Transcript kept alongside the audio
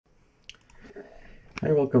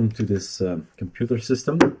Hi, welcome to this computer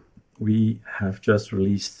system. We have just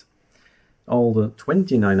released all the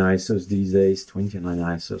 29 ISOs these days, 29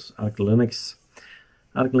 ISOs, ArcoLinux,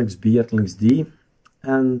 ArcoLinux B, ArcoLinux D,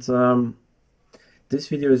 and this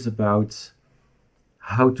video is about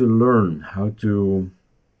how to learn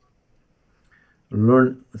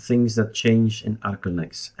things that change in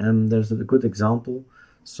ArcoLinux. And there's a good example,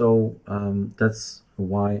 so that's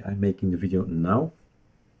why I'm making the video now.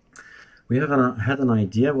 We have had an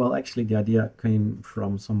idea. Well, actually the idea came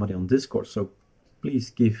from somebody on Discord, so please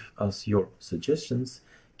give us your suggestions,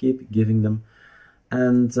 keep giving them.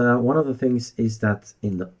 And one of the things is that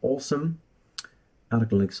in the awesome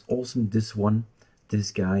ArcoLinux awesome,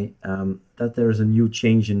 this guy, that there is a new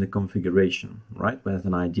change in the configuration, right? We have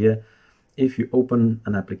an idea. If you open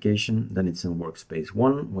an application, then it's in workspace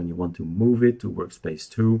 1. When you want to move it to workspace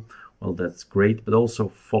 2, well, that's great, but also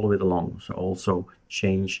follow it along. So also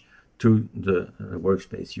change to the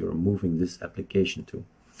workspace you're moving this application to.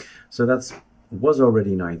 So that's was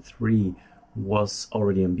already in i3, was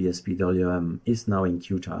already in BSPWM, is now in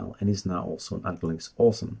Qtile, and is now also in ArcoLinux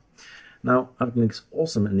Awesome. Now, ArcoLinux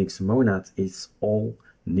Awesome and Nixmonad is all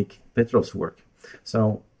Nick Petrov's work.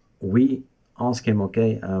 So we ask him,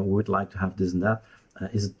 okay, we would like to have this and that.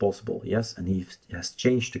 Is it possible? Yes, and he has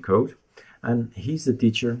changed the code, and he's the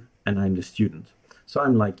teacher and I'm the student. So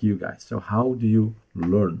I'm like you guys. So how do you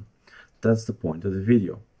learn? That's the point of the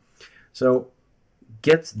video. So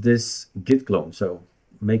get this git clone. So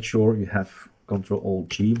make sure you have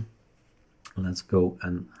Ctrl-Alt-G. Let's go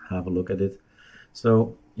and have a look at it.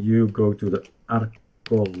 So you go to the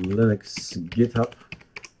ArcoLinux GitHub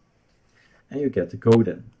and you get the code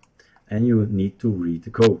in. And you need to read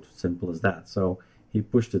the code. Simple as that. So he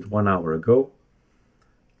pushed it 1 hour ago.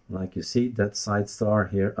 Like you see, that side star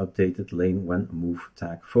here, updated lane when move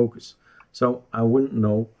tag focus. So I wouldn't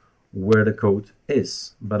know where the code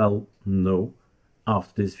is, but I'll know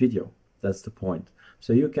after this video. That's the point.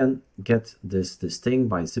 So you can get this thing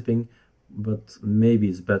by zipping, but maybe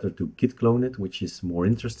it's better to git clone it, which is more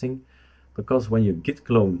interesting, because when you git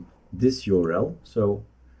clone this URL, so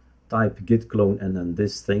type git clone and then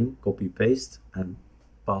this thing, copy paste and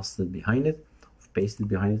paste it behind it,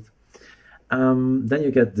 then you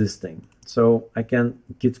get this thing. So I can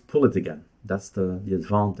git pull it again. That's the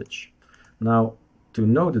advantage. Now, to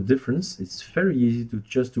know the difference, it's very easy to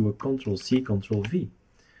just do a Ctrl-C, Ctrl-V.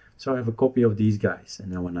 So I have a copy of these guys,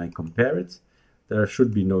 and now when I compare it, there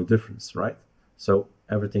should be no difference, right? So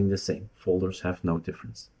everything the same. Folders have no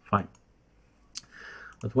difference. Fine.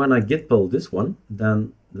 But when I git pull this one,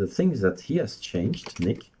 then the things that he has changed,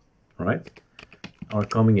 Nick, right, are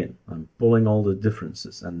coming in. I'm pulling all the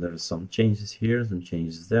differences, and there's some changes here, some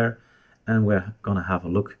changes there, and we're gonna have a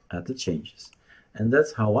look at the changes. And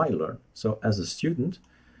that's how I learn. So as a student,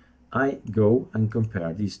 I go and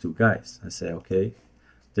compare these two guys. I say, okay,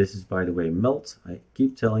 this is, by the way, meld. I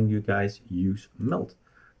keep telling you guys, use meld.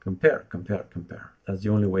 Compare, compare, compare. That's the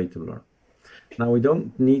only way to learn. Now, we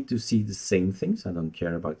don't need to see the same things. I don't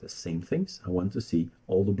care about the same things. I want to see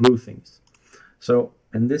all the blue things. So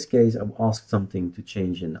in this case, I've asked something to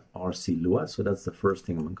change in RC Lua. So that's the first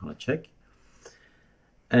thing I'm going to check.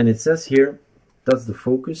 And it says here, that's the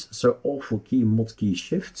focus. So awful key, mod key,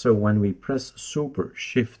 shift. So when we press super,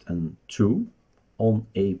 shift and 2 on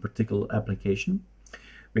a particular application,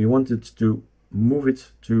 we wanted to move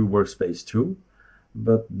it to workspace 2.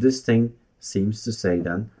 But this thing seems to say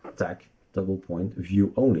then tag double point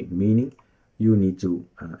view only, meaning you need to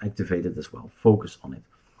activate it as well, focus on it.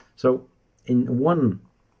 So in one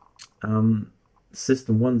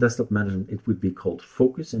system, one desktop management, it would be called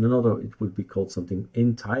focus. In another, it would be called something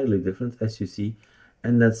entirely different, as you see.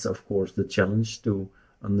 And that's, of course, the challenge to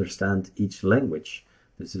understand each language.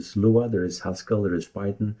 This is Lua, there is Haskell, there is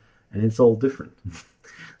Python, and it's all different.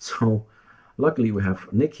 So luckily we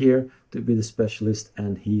have Nick here to be the specialist,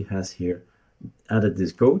 and he has here added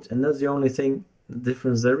this code, and that's the only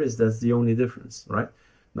difference there is. That's the only difference, right?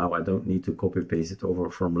 Now I don't need to copy paste it over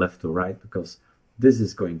from left to right, because this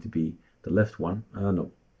is going to be the left one.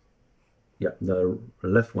 The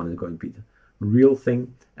left one is going to be the real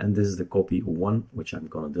thing, and this is the copy one, which I'm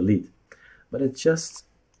going to delete. But it's just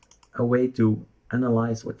a way to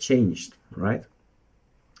analyze what changed, right?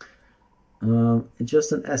 It's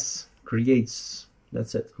just an S, creates,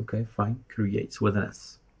 that's it. Okay, fine, creates with an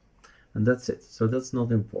S, and that's it. So that's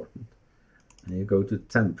not important. And you go to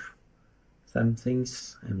temp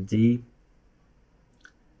things, MD.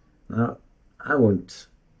 Now I won't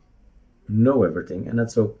know everything, and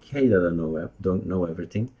that's okay that I don't know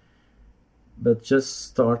everything, but just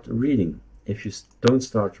start reading. If you don't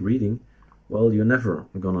start reading, well, you're never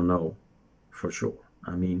gonna know for sure.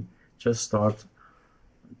 I mean, just start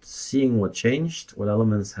seeing what changed, what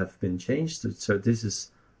elements have been changed. So this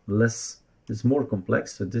is more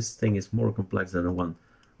complex. So this thing is more complex than the one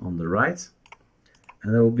on the right,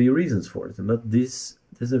 and there will be reasons for it. But this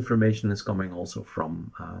information is coming also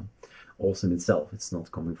from Awesome itself. It's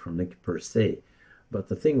not coming from Nick per se, but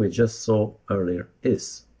the thing we just saw earlier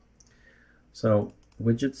is. So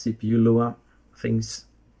widget CPU Lua, things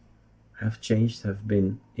have changed, have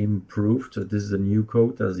been improved. So this is the new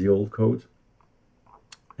code, that's the old code,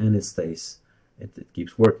 and it stays, it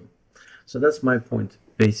keeps working. So that's my point.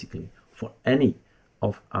 Basically, for any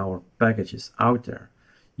of our packages out there,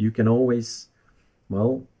 you can always,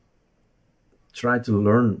 well, try to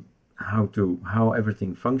learn how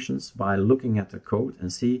everything functions by looking at the code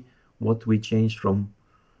and see what we changed from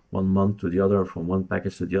one month to the other, from one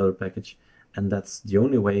package to the other package. And that's the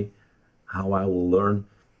only way how I will learn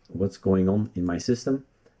what's going on in my system,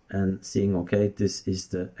 and seeing, okay, this is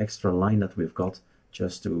the extra line that we've got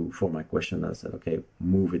just for my question. I said, okay,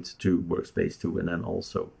 move it to workspace 2, and then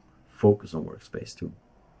also focus on workspace 2.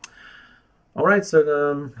 All right,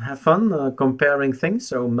 so have fun comparing things.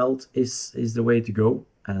 So meld is the way to go,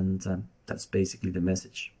 and that's basically the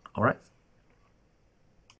message. All right.